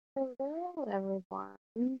Hello, everyone.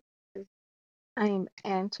 I'm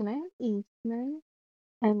Antoinette Eastman,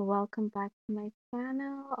 and welcome back to my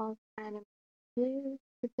channel of Anime Reviews.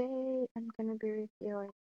 Today, I'm going to be reviewing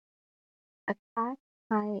Attack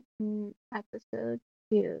Titan Episode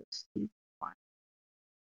 2, Season 1.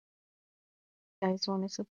 If you guys want to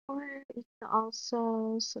support, you can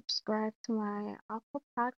also subscribe to my Apple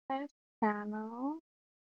Podcast channel,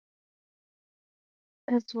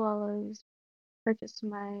 as well as purchase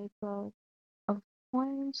my book of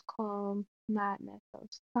poems called Madness of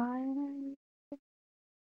Silence,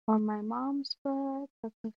 or my mom's book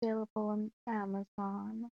that's available on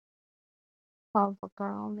Amazon of a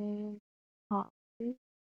girl named Holly.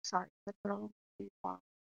 Sorry, the girl named Holly.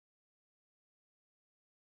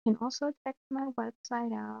 You can also check my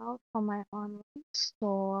website out for my online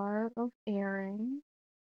store of earrings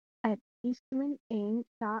at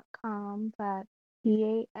eastmaninc.com. That's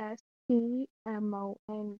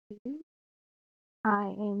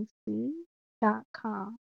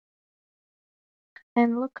EastmanInc.com.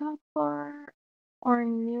 And look out for our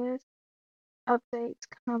newest updates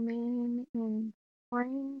coming in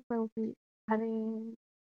spring. We'll be adding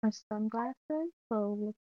our sunglasses, so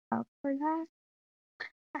look out for that.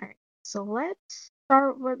 Alright, so let's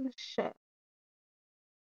start with the show.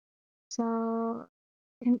 So,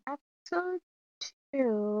 in episode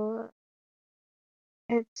 2,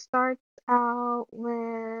 it starts out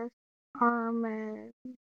with Armin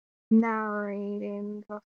narrating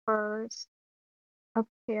the first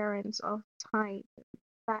appearance of Titan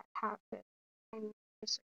that happened in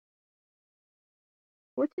this,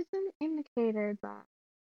 which is an indicator that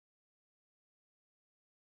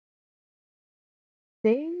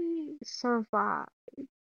they survived.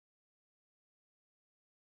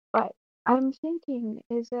 But I'm thinking,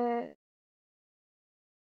 is it,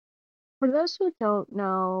 for those who don't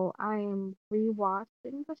know, I am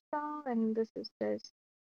rewatching the show, and this is just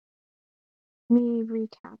me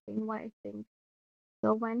recapping what I think.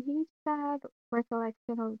 So when he said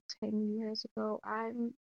recollection of 10 years ago, I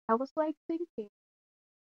was like thinking,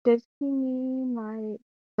 does he mean like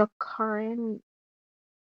the current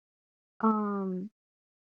um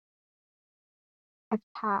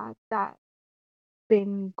attack that's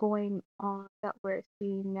been going on that we're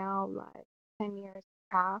seeing now, like 10 years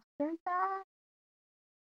after that?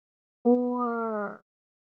 Or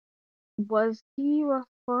was he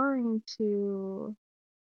referring to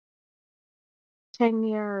 10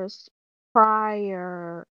 years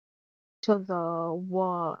prior to the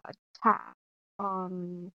wall attack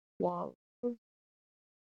on Wall?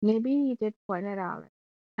 Maybe he did point it out,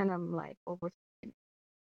 and I'm like overthinking it.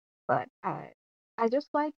 But I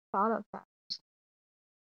just like thought of that.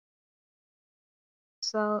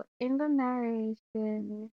 So in the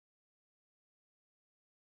narration,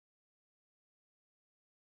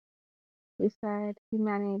 he said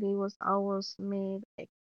humanity was always made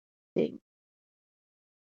extinct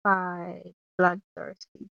by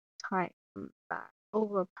bloodthirsty titans that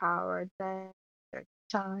overpowered them, their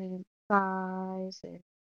giant size and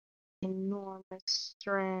enormous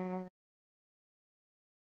strength.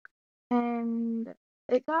 And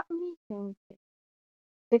it got me thinking,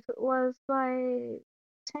 if it was like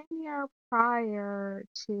 10 years prior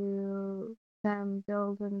to them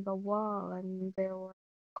building the wall and they were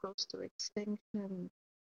close to extinction,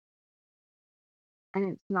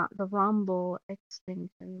 and it's not the Rumble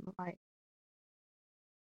extinction, like,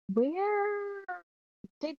 where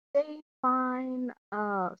did they find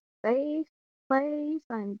a safe place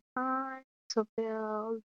and time to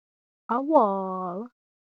build a wall,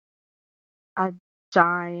 a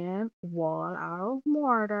giant wall out of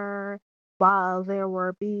mortar, while they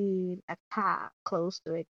were being attacked close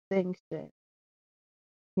to extinction?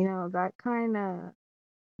 That kind of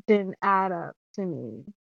didn't add up to me.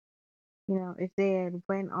 If they had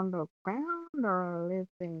went underground or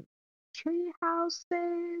lived in tree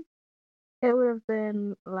houses, it would have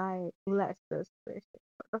been like less suspicious.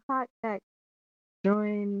 But the fact that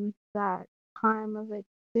during that time of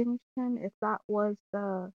extinction, if that was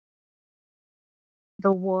the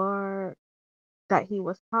war that he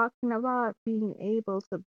was talking about, being able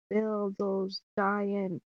to build those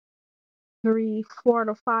giant three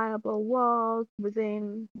fortifiable walls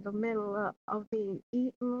within the middle of being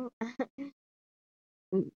eaten,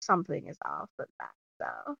 something is off with that.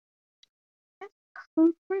 So it's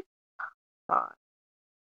food for thought.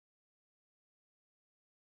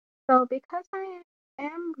 So because I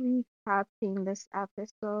am recapping this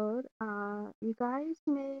episode, you guys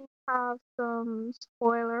may have some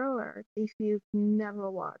spoiler alert if you've never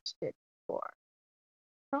watched it before.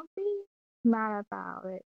 Don't be mad about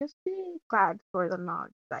it. Just be glad for the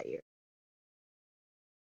knowledge that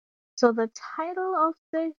So the title of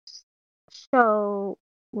this show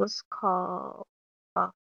was called "A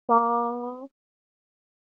Fall."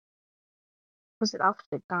 Was it of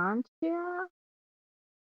Gigantia?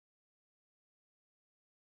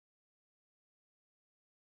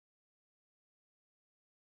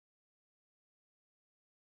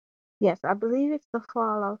 Yes, I believe it's The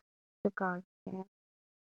Fall of Gigantia,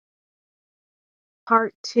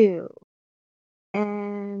 Part 2.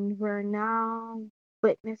 And we're now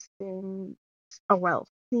witnessing, or well,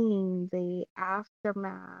 seeing the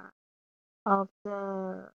aftermath of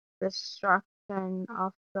the destruction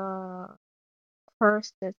of the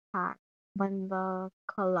first attack when the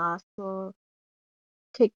Colossal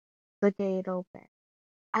kicked the gate open.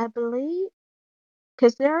 I believe,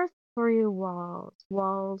 because there are three walls.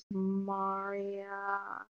 Walls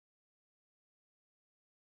Maria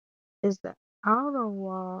is the outer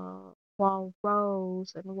wall, Wall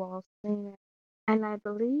Rose, and Wall Singer. And I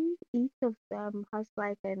believe each of them has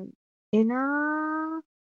like an inner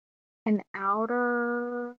and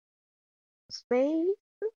outer space.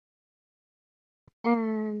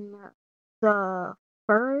 And the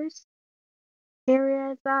first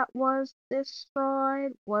area that was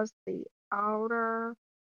destroyed was the outer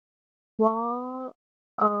wall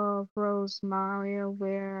of Rosemaria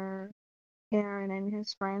where Aaron and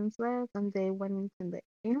his friends lived, and they went into the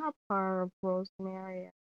inner part of Rosemaria,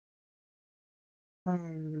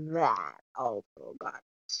 and that also got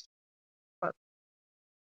destroyed.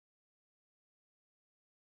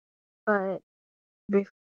 But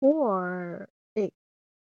before it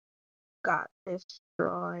got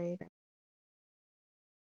destroyed,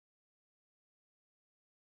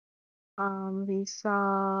 um, we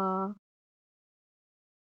saw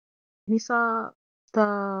we saw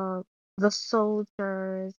the the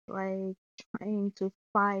soldiers like trying to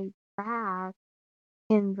fight back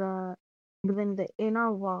in the within the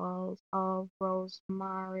inner walls of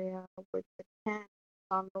Rosemaria with the tent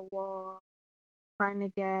on the wall, trying to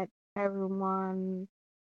get everyone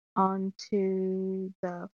onto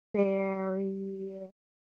the ferry.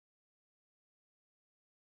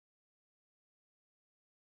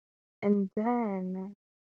 And then,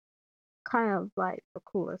 kind of like the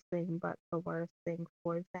coolest thing, but the worst thing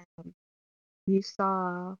for them, you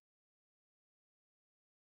saw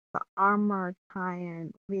the armored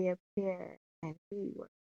giant reappear and he was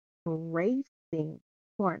racing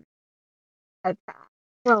for an attack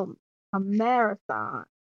from a marathon.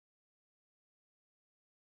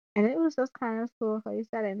 And it was just kind of cool how he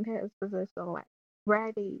sat in his position, like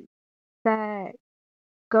ready, set,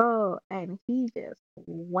 go, and he just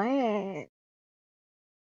went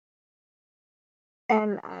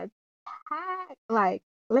and attacked, like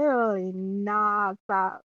literally knocked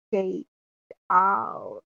that gate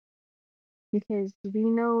out because we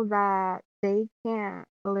know that they can't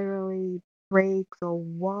literally break the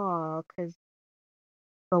wall because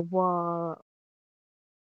the wall,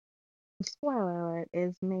 spoiler alert,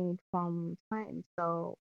 is made from time,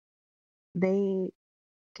 so they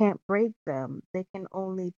can't break them. They can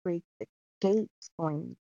only break the gates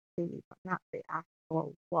going to, but not the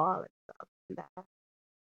actual wall itself. That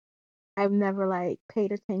I've never like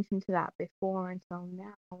paid attention to that before until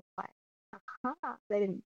now. Like, they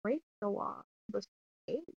didn't break the wall. It was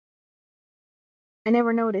the gate. I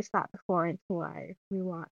never noticed that before until I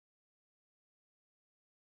rewatched.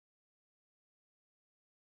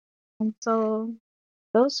 And so,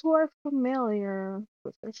 those who are familiar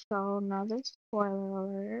with the show, another spoiler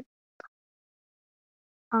alert.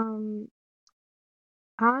 Um,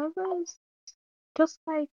 I was just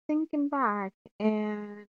like thinking back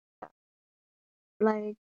and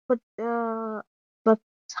like with the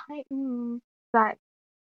Titans that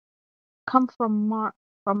come from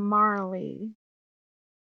Marley,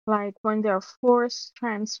 like when they're force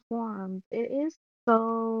transformed, it is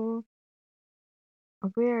so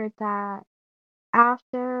weird that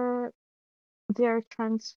after they're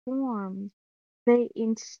transformed, they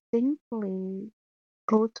instinctively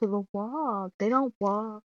go to the wall. They don't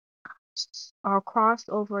walk or cross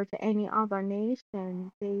over to any other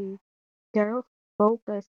nation. Their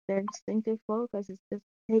focus, their instinctive focus is just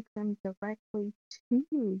take them directly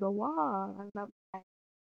to the wall. I love that.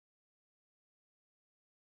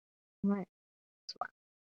 Right.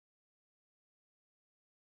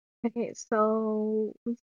 Okay, so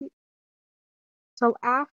so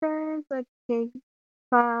after the gate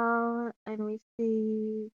fell and we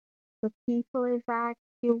see the people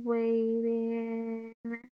evacuating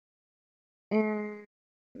and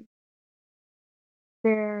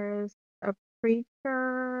there's a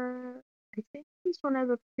preacher. I think he's one of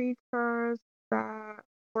the preachers that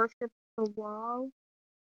worships the wall.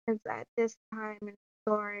 Because at this time in the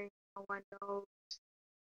story, no one knows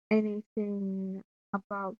anything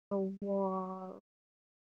about the wall.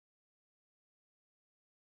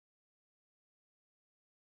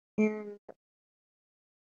 And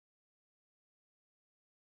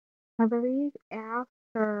I believe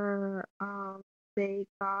after they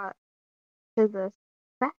got to the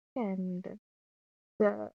second,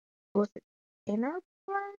 the was it inner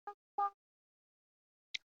part of the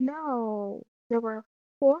no, they were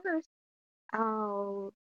forced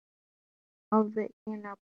out of the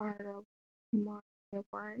inner part of Mars,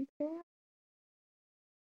 weren't they?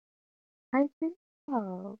 I think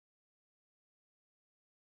so.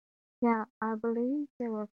 Yeah, I believe they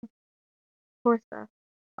were forced out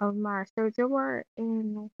of Mars. So they were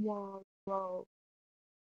in Walrose.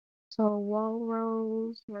 So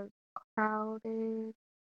Walrose was crowded,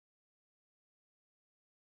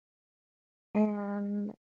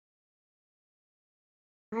 and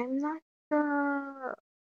I'm not sure.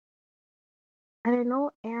 I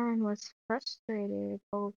know Aaron was frustrated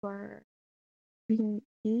over being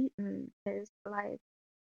eaten. Cause like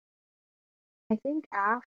I think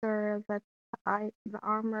after the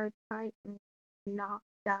armored titan knocked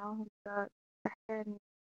down the second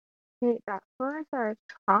gate, that further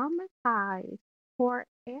traumatized poor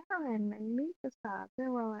Aaron and Mikasa. They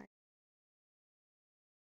were like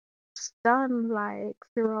stunned like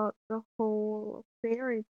throughout the whole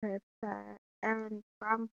ferry trip that Aaron's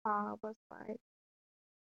grandpa was like,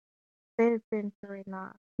 they've been through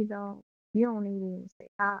enough. You don't even say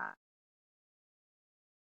hi,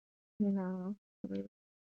 you know. Mm.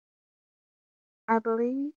 I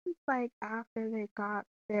believe like after they got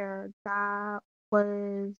there, that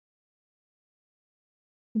was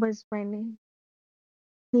was when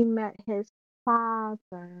he met his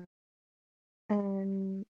father,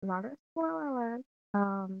 and not a spoiler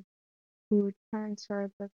alert, who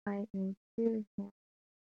transferred the Titan to him.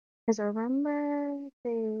 Because I remember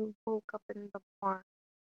they woke up in the park,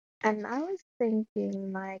 and I was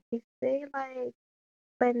thinking like if they like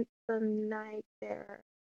spent the night there,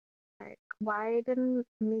 like why didn't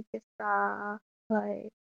Mikasa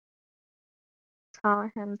like tell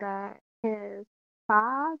him that his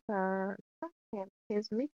father took him? Because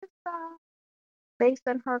Mikasa, based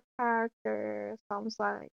on her character, sounds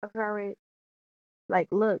like a very like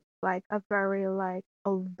looks like a very like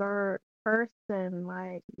alert person,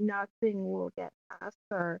 like nothing will get past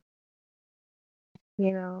her,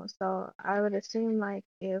 you know. So I would assume like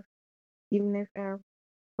if even if her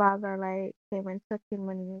father like came and took him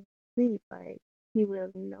when he was asleep, like he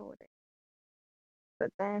will know it.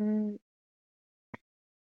 But then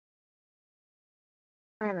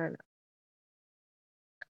I don't know.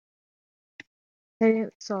 They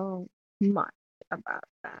didn't so much about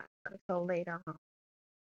that until later on.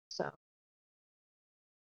 So,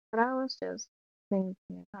 but I was just thinking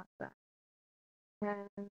about that.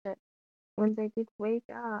 And that when they did wake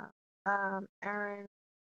up, Aaron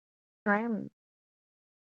dreamt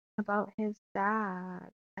about his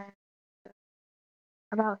dad and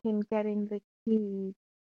about him getting the key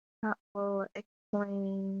that will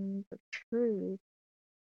explain the truth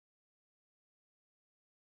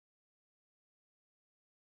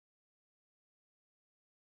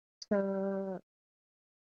to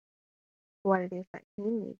what it is that he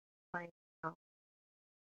needs to find out.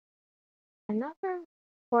 Another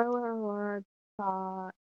spoiler alert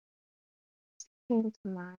thought came to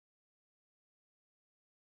mind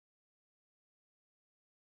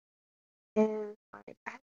is like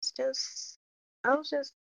I was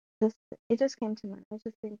just it just came to mind. I was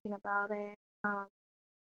just thinking about it.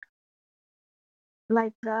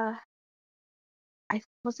 Like I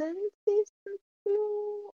was it in season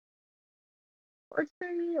 2 or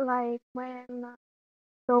 3, like when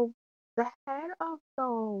the the head of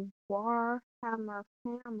the Warhammer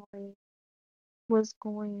family was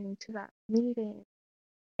going to that meeting.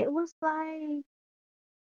 It was like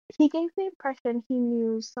he gave the impression he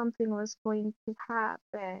knew something was going to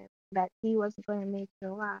happen, that he wasn't going to make it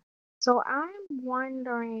alive. So I'm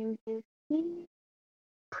wondering if he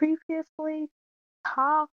previously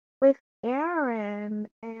talked with Aaron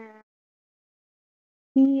and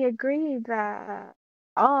he agreed that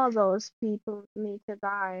all those people need to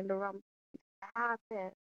die and the rumble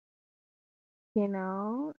happen, you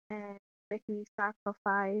know, and that he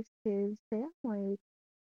sacrificed his family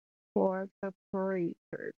for the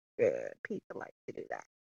greater good. People like to do that.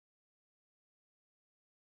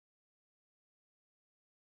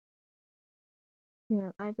 You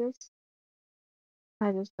know, I just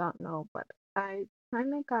don't know, but I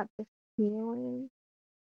kind of got this feeling.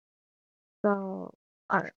 So,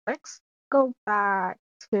 alright, let's go back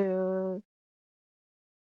to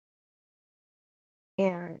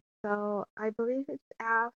Aaron. So I believe it's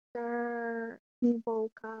after he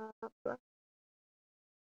woke up.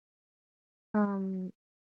 Um,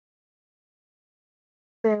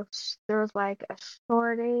 there was like a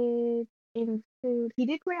shortage in food. He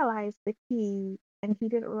did realize the key, and he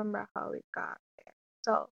didn't remember how it got there.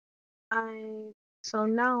 So I so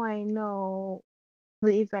now I know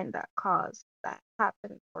the event that caused that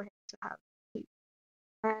happened for him to have key.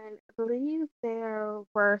 And I believe there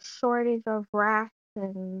were shortage of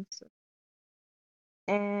rations,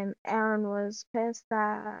 and Aaron was pissed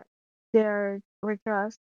that there were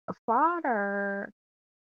just fodder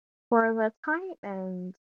for the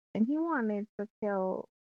Titans, and he wanted to kill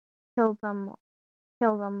them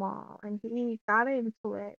kill them all. And he got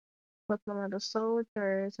into it with one of the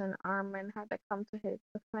soldiers, and Armin had to come to his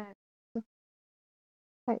defense.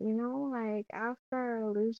 But like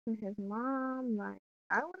after losing his mom, like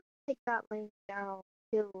I would take that laying down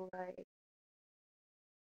too, like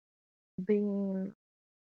being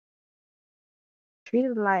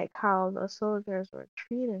treated like how the soldiers were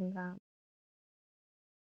treating them.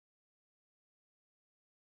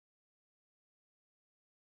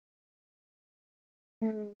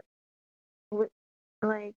 And with,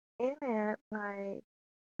 like in it, like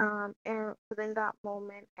Aaron, within that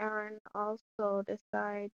moment, Aaron also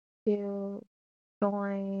decided to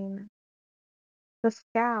join the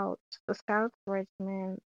Scouts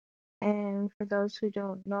regiment. And for those who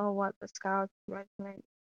don't know what the Scouts regiment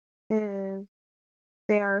is,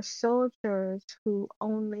 they are soldiers who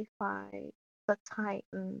only fight the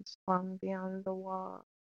Titans from beyond the wall.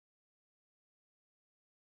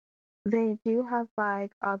 They do have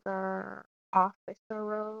like other officer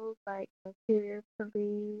roles, like interior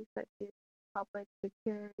police, like public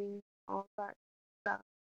security, all that stuff.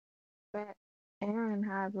 But Aaron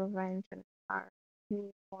had revenge in his heart. He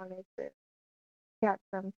wanted to get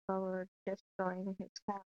them for destroying his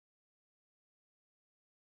house.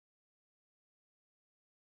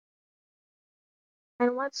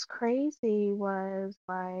 And what's crazy was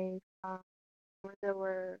like when they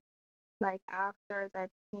were like after that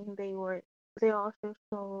scene, they also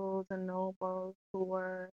showed the nobles who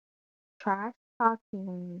were trash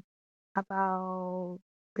talking about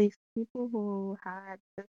these people who had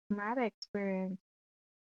this traumatic experience,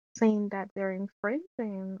 saying that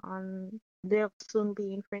they'll soon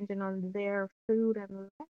be infringing on their food and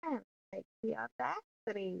land. Like the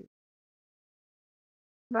audacity.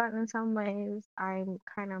 But in some ways, I'm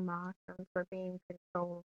kind of mocked them for being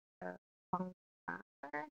controlled the wrong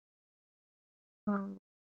factor. Um,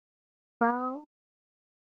 well,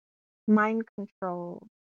 mind control.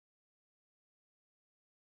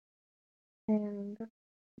 And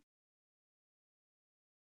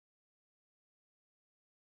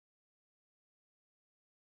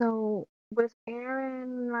so with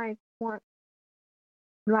Aaron,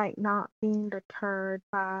 not being deterred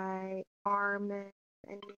by Armin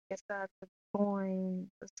and Mikasa to join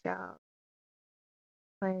the Scouts,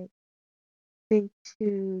 like they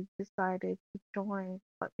too decided to join.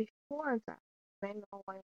 But before that, they know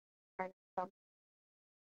when kind of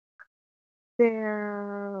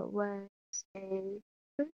there was a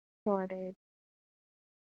food shortage,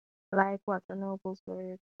 like what the nobles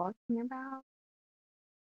were talking about.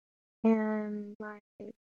 And like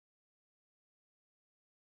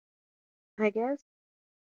I guess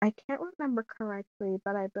I can't remember correctly,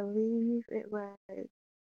 but I believe it was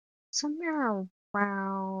somewhere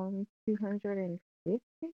around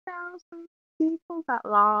 250,000 people that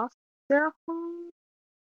lost their homes,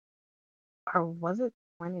 or was it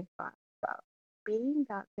 25,000? Being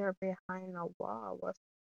that they're behind a wall was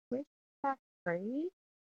which that crazy?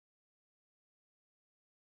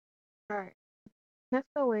 Alright, let's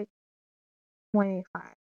go with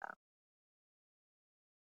 25,000.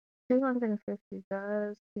 250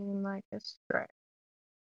 does seem like a stretch.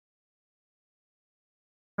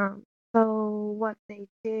 Um, so what they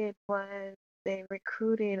did was they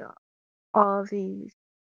recruited all these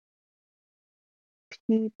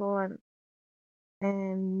people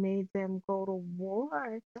and made them go to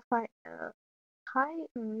war to fight the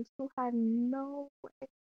Titans who had no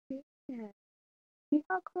experience. See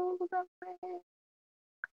how cool that is?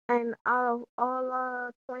 And out of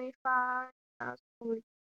all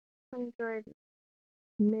 25,100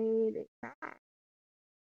 made it back.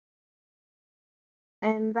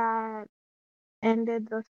 And that ended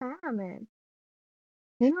the famine.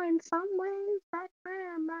 In some ways, that kind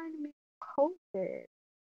of reminded me of COVID.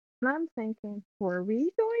 And I'm thinking, were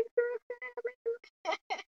we going through a famine?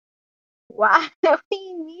 Why do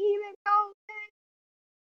we need a COVID?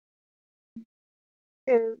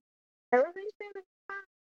 Because everything's been fine.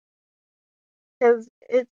 because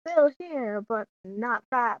it's still here, but not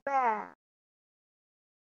that bad,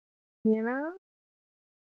 you know?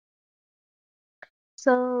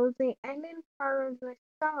 So the ending part of the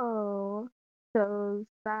show shows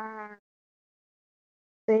that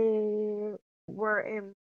they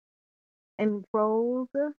were enrolled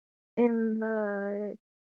in the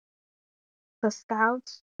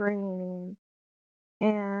scouts training,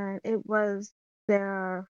 and it was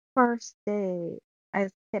their first day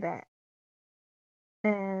as cadet,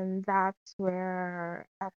 and that's where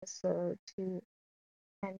episode 2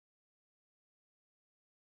 ends.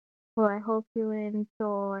 Well, I hope you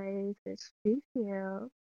enjoy this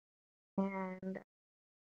review, and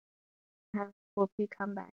I hope you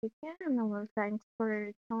come back again. Well, thanks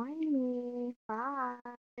for joining me. Bye.